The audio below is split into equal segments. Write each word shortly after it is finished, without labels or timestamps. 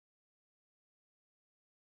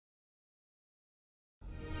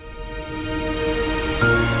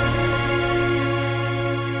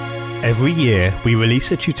Every year, we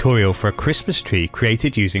release a tutorial for a Christmas tree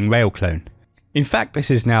created using RailClone. In fact, this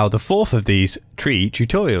is now the fourth of these tree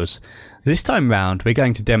tutorials. This time round, we're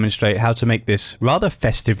going to demonstrate how to make this rather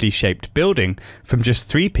festively shaped building from just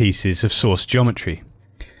 3 pieces of source geometry.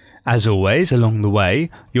 As always, along the way,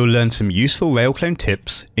 you'll learn some useful RailClone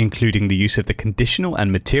tips, including the use of the Conditional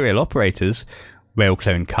and Material operators,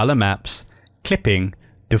 RailClone Colour maps, clipping,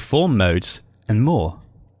 Deform modes, and more.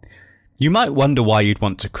 You might wonder why you'd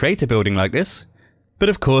want to create a building like this, but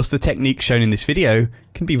of course the techniques shown in this video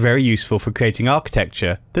can be very useful for creating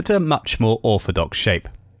architecture that's a much more orthodox shape.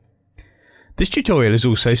 This tutorial is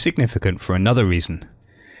also significant for another reason.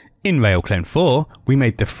 In RailClone 4, we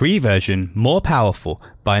made the free version more powerful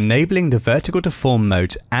by enabling the vertical deform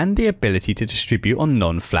modes and the ability to distribute on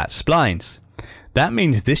non-flat splines. That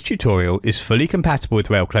means this tutorial is fully compatible with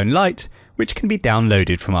RailClone Lite, which can be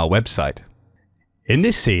downloaded from our website. In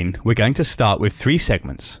this scene, we're going to start with 3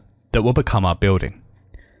 segments that will become our building.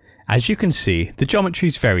 As you can see, the geometry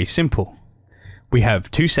is very simple. We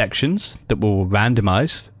have 2 sections that will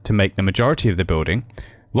randomize to make the majority of the building,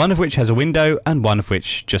 one of which has a window and one of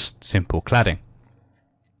which just simple cladding.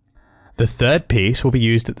 The third piece will be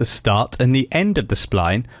used at the start and the end of the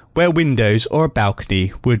spline, where windows or a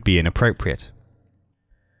balcony would be inappropriate.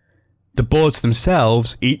 The boards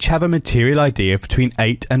themselves each have a material ID of between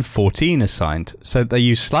 8 and 14 assigned, so they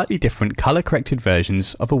use slightly different colour corrected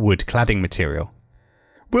versions of a wood cladding material.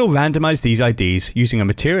 We'll randomise these IDs using a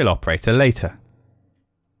material operator later.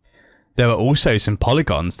 There are also some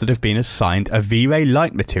polygons that have been assigned a V-Ray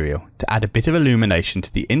light material to add a bit of illumination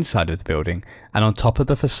to the inside of the building and on top of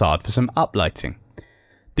the facade for some uplighting.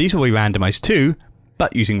 These will be randomised too,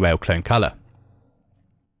 but using RailClone Colour.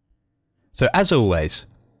 So as always,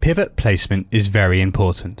 pivot placement is very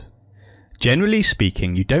important. Generally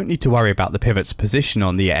speaking, you don't need to worry about the pivot's position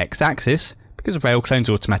on the x-axis because RailClone's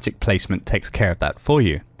automatic placement takes care of that for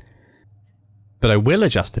you. But I will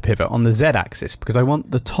adjust the pivot on the z-axis because I want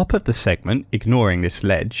the top of the segment, ignoring this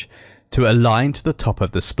ledge, to align to the top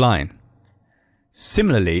of the spline.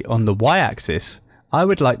 Similarly, on the y-axis, I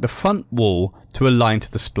would like the front wall to align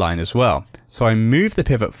to the spline as well, so I move the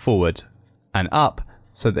pivot forward and up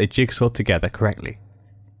so that they jigsaw together correctly.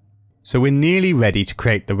 So we're nearly ready to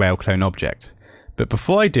create the RailClone object, but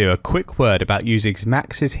before I do, a quick word about using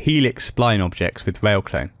Xmas's helix spline objects with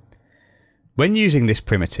RailClone. When using this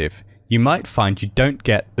primitive, you might find you don't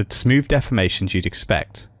get the smooth deformations you'd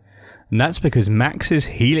expect, and that's because Max's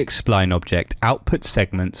helix spline object outputs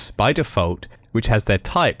segments by default which has their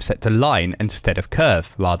type set to line instead of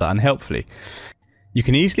curve, rather unhelpfully. You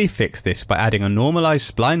can easily fix this by adding a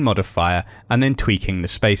normalized spline modifier and then tweaking the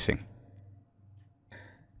spacing.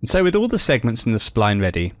 And so with all the segments in the spline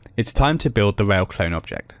ready, it's time to build the RailClone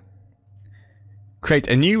object. Create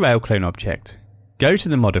a new RailClone object, go to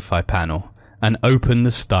the Modify panel and open the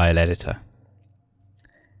Style Editor.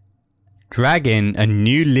 Drag in a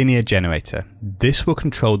new linear generator. This will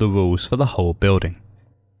control the rules for the whole building.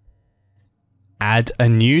 Add a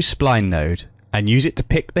new spline node and use it to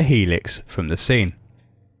pick the helix from the scene.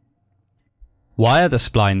 Wire the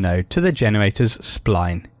spline node to the generator's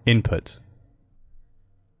spline input.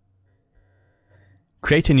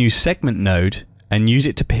 Create a new segment node and use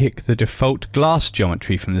it to pick the default glass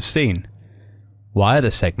geometry from the scene. Wire the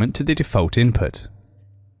segment to the default input.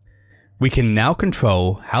 We can now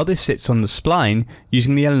control how this sits on the spline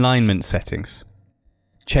using the alignment settings.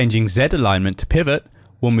 Changing Z alignment to pivot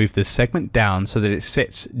will move the segment down so that it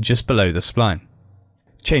sits just below the spline.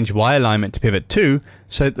 Change Y alignment to pivot 2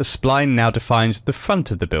 so that the spline now defines the front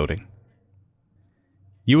of the building.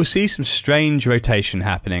 You will see some strange rotation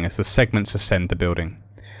happening as the segments ascend the building.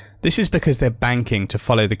 This is because they're banking to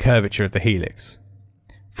follow the curvature of the helix.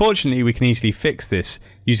 Fortunately, we can easily fix this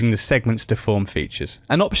using the segments deform features,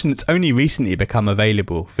 an option that's only recently become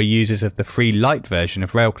available for users of the free light version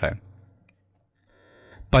of RailClone.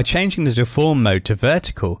 By changing the deform mode to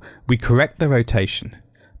vertical, we correct the rotation,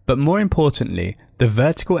 but more importantly, the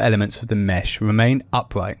vertical elements of the mesh remain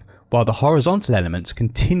upright while the horizontal elements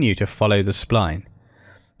continue to follow the spline.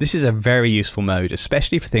 This is a very useful mode,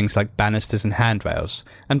 especially for things like banisters and handrails,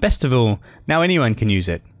 and best of all, now anyone can use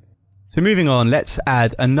it. So moving on, let's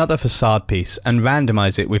add another facade piece and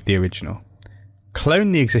randomize it with the original.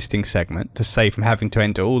 Clone the existing segment to save from having to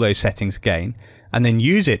enter all those settings again, and then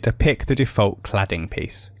use it to pick the default cladding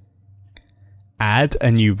piece. Add a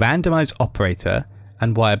new randomize operator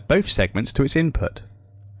and wire both segments to its input.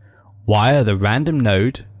 Wire the random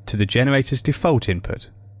node to the generator's default input.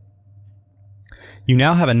 You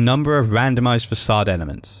now have a number of randomized facade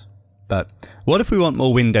elements, but what if we want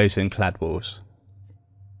more windows and clad walls?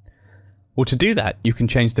 Well, to do that, you can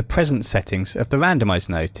change the present settings of the randomize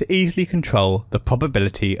node to easily control the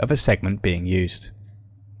probability of a segment being used.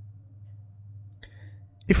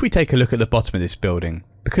 If we take a look at the bottom of this building,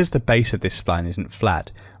 because the base of this spline isn't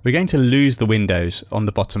flat, we're going to lose the windows on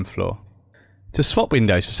the bottom floor. To swap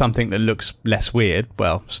windows for something that looks less weird,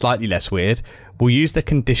 well, slightly less weird, we'll use the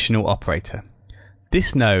Conditional Operator.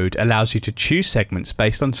 This node allows you to choose segments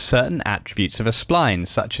based on certain attributes of a spline,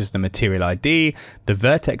 such as the material ID, the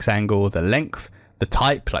vertex angle, the length, the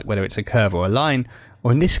type, like whether it's a curve or a line,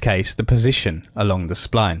 or in this case, the position along the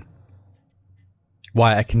spline.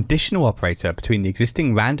 Wire a conditional operator between the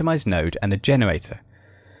existing randomized node and a generator.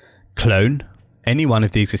 Clone any one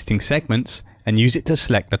of the existing segments and use it to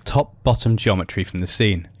select the top-bottom geometry from the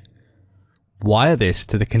scene. Wire this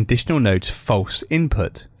to the conditional node's false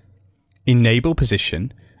input. Enable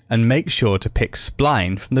position and make sure to pick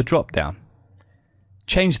spline from the drop-down.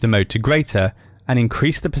 Change the mode to greater and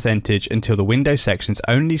increase the percentage until the window sections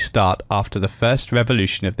only start after the first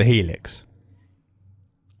revolution of the helix.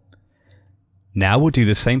 Now we'll do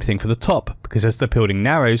the same thing for the top, because as the building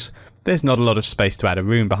narrows, there's not a lot of space to add a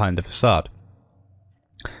room behind the facade.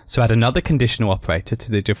 So add another conditional operator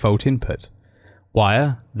to the default input.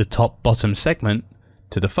 Wire the top-bottom segment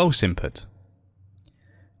to the false input.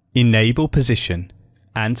 Enable position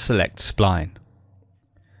and select spline.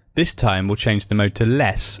 This time we'll change the mode to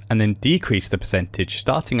less and then decrease the percentage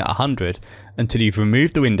starting at 100 until you've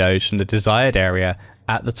removed the windows from the desired area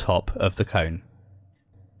at the top of the cone.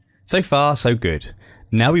 So far, so good.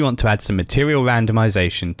 Now we want to add some material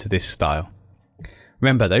randomization to this style.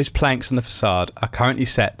 Remember, those planks on the facade are currently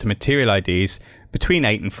set to material IDs between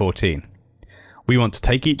 8 and 14. We want to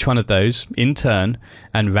take each one of those in turn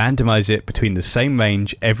and randomize it between the same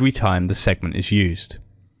range every time the segment is used.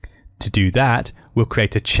 To do that, we'll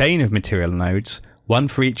create a chain of material nodes, one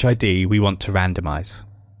for each ID we want to randomize.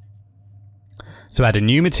 So add a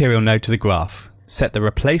new material node to the graph. Set the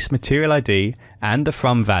replace material ID and the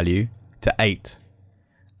from value to 8,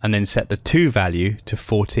 and then set the to value to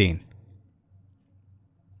 14.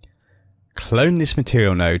 Clone this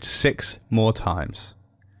material node 6 more times.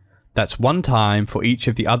 That's 1 time for each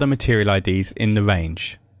of the other material IDs in the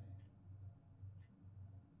range.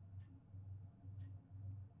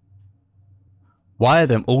 Wire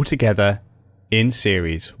them all together in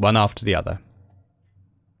series, one after the other.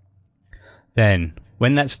 Then,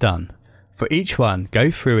 when that's done, for each one, go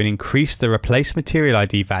through and increase the replace material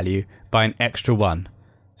ID value by an extra 1,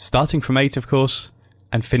 starting from 8 of course,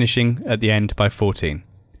 and finishing at the end by 14.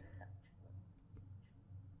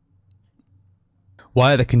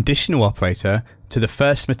 Wire the conditional operator to the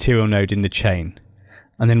first material node in the chain,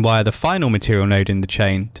 and then wire the final material node in the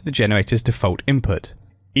chain to the generator's default input.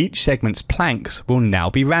 Each segment's planks will now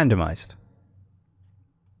be randomized.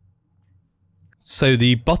 So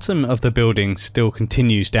the bottom of the building still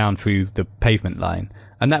continues down through the pavement line,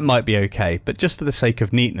 and that might be okay, but just for the sake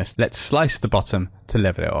of neatness, let's slice the bottom to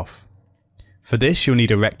level it off. For this you'll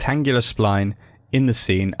need a rectangular spline in the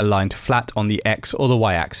scene aligned flat on the X or the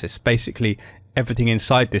Y axis. Basically everything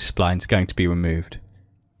inside this spline is going to be removed.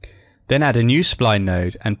 Then add a new spline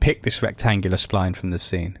node and pick this rectangular spline from the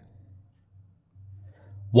scene.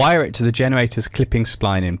 Wire it to the generator's clipping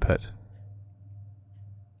spline input.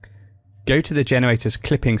 Go to the generator's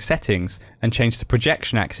clipping settings and change the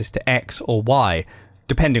projection axis to X or Y,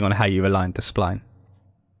 depending on how you aligned the spline.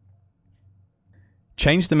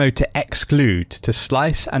 Change the mode to exclude to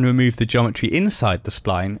slice and remove the geometry inside the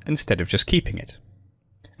spline instead of just keeping it.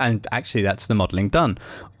 And actually that's the modelling done.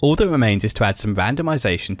 All that remains is to add some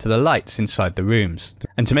randomization to the lights inside the rooms.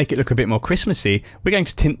 And to make it look a bit more Christmassy, we're going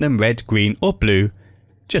to tint them red, green or blue,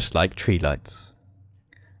 just like tree lights.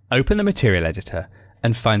 Open the material editor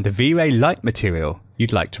and find the V-Ray light material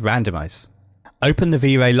you'd like to randomize. Open the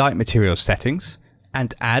V-Ray light material settings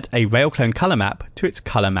and add a RailClone Colour map to its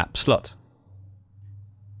Colour map slot.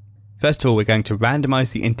 First of all, we're going to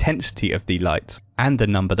randomize the intensity of the lights and the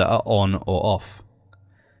number that are on or off.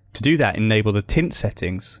 To do that, enable the tint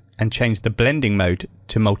settings and change the blending mode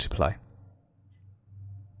to multiply.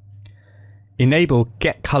 Enable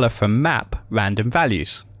Get Colour from Map Random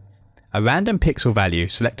Values. A random pixel value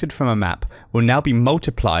selected from a map will now be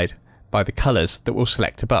multiplied by the colours that we'll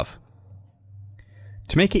select above.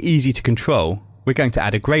 To make it easy to control, we're going to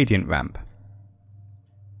add a gradient ramp.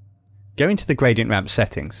 Go into the gradient ramp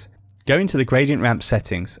settings.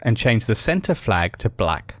 And change the centre flag to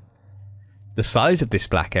black. The size of this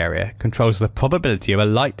black area controls the probability of a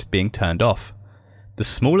light being turned off. The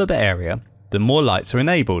smaller the area, the more lights are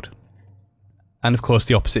enabled. And of course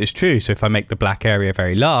the opposite is true, so if I make the black area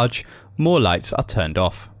very large, more lights are turned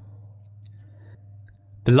off.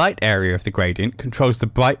 The light area of the gradient controls the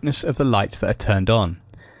brightness of the lights that are turned on.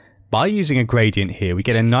 By using a gradient here, we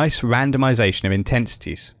get a nice randomization of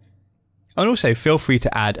intensities. And also feel free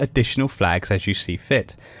to add additional flags as you see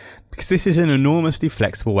fit, because this is an enormously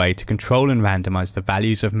flexible way to control and randomize the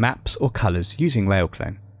values of maps or colors using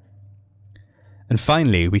RailClone. And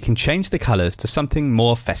finally, we can change the colors to something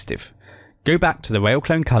more festive. Go back to the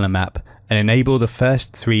RailClone Colour map and enable the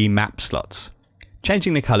first 3 map slots,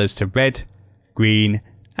 changing the colors to red, green,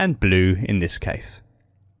 and blue in this case.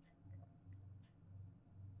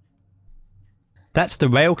 That's the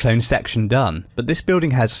RailClone section done, but this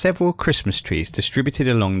building has several Christmas trees distributed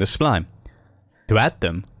along the spline. To add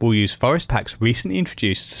them, we'll use Forest Pack's recently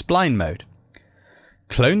introduced spline mode.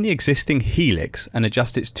 Clone the existing helix and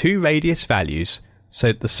adjust its 2 radius values so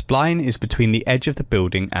that the spline is between the edge of the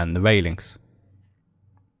building and the railings.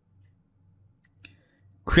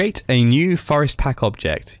 Create a new Forest Pack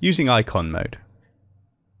object using icon mode.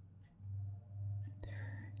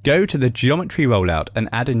 Go to the geometry rollout and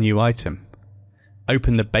add a new item.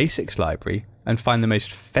 Open the basics library and find the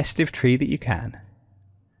most festive tree that you can.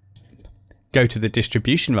 Go to the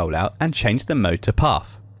distribution rollout and change the mode to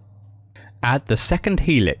path. Add the second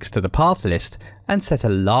helix to the path list and set a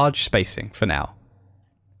large spacing for now.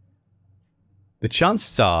 The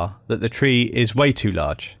chances are that the tree is way too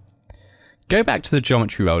large. Go back to the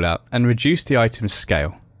geometry rollout and reduce the item's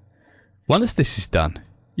scale. Once this is done,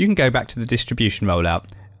 you can go back to the distribution rollout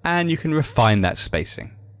and you can refine that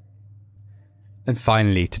spacing. And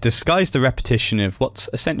finally, to disguise the repetition of what's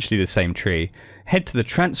essentially the same tree, head to the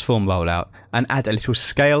transform rollout and add a little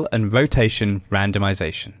scale and rotation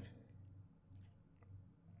randomization.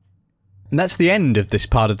 And that's the end of this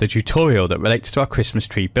part of the tutorial that relates to our Christmas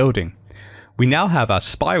tree building. We now have our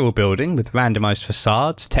spiral building with randomized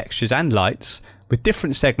facades, textures and lights, with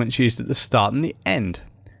different segments used at the start and the end.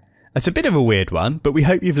 It's a bit of a weird one, but we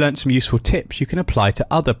hope you've learned some useful tips you can apply to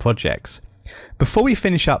other projects. Before we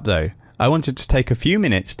finish up though, I wanted to take a few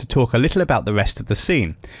minutes to talk a little about the rest of the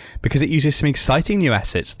scene, because it uses some exciting new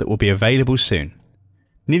assets that will be available soon.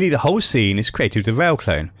 Nearly the whole scene is created with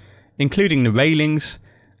RailClone, including the railings,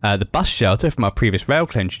 the bus shelter from our previous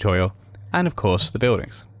RailClone tutorial, and of course the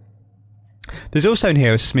buildings. There's also in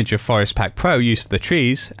here a smidge of Forest Pack Pro used for the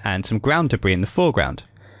trees, and some ground debris in the foreground.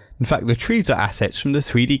 In fact, the trees are assets from the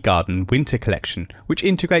 3D Garden Winter Collection, which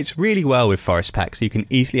integrates really well with Forest Pack, so you can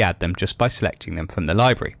easily add them just by selecting them from the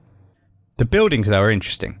library. The buildings though are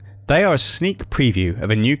interesting. They are a sneak preview of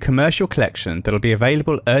a new commercial collection that will be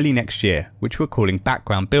available early next year, which we're calling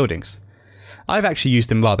background buildings. I've actually used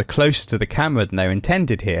them rather closer to the camera than they're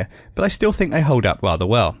intended here, but I still think they hold up rather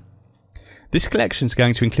well. This collection is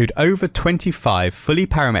going to include over 25 fully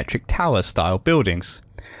parametric tower style buildings.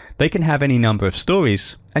 They can have any number of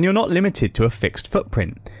stories, and you're not limited to a fixed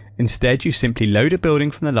footprint. Instead, you simply load a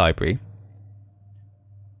building from the library,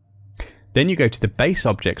 then you go to the base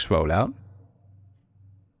objects rollout,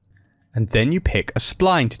 and then you pick a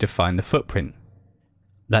spline to define the footprint.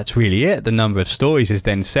 That's really it. The number of stories is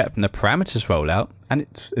then set from the parameters rollout, and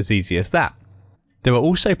it's as easy as that. There are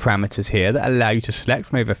also parameters here that allow you to select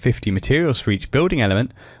from over 50 materials for each building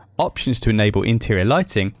element, options to enable interior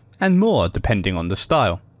lighting, and more depending on the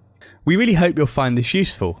style. We really hope you'll find this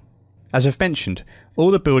useful. As I've mentioned,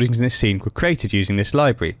 all the buildings in this scene were created using this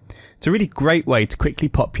library. It's a really great way to quickly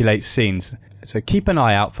populate scenes, so keep an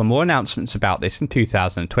eye out for more announcements about this in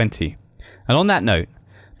 2020. And on that note,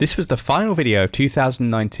 this was the final video of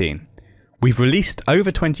 2019. We've released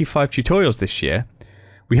over 25 tutorials this year.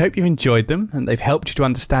 We hope you've enjoyed them and they've helped you to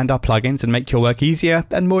understand our plugins and make your work easier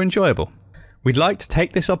and more enjoyable. We'd like to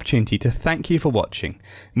take this opportunity to thank you for watching,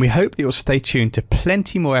 and we hope that you'll stay tuned to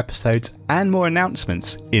plenty more episodes and more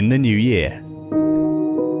announcements in the new year.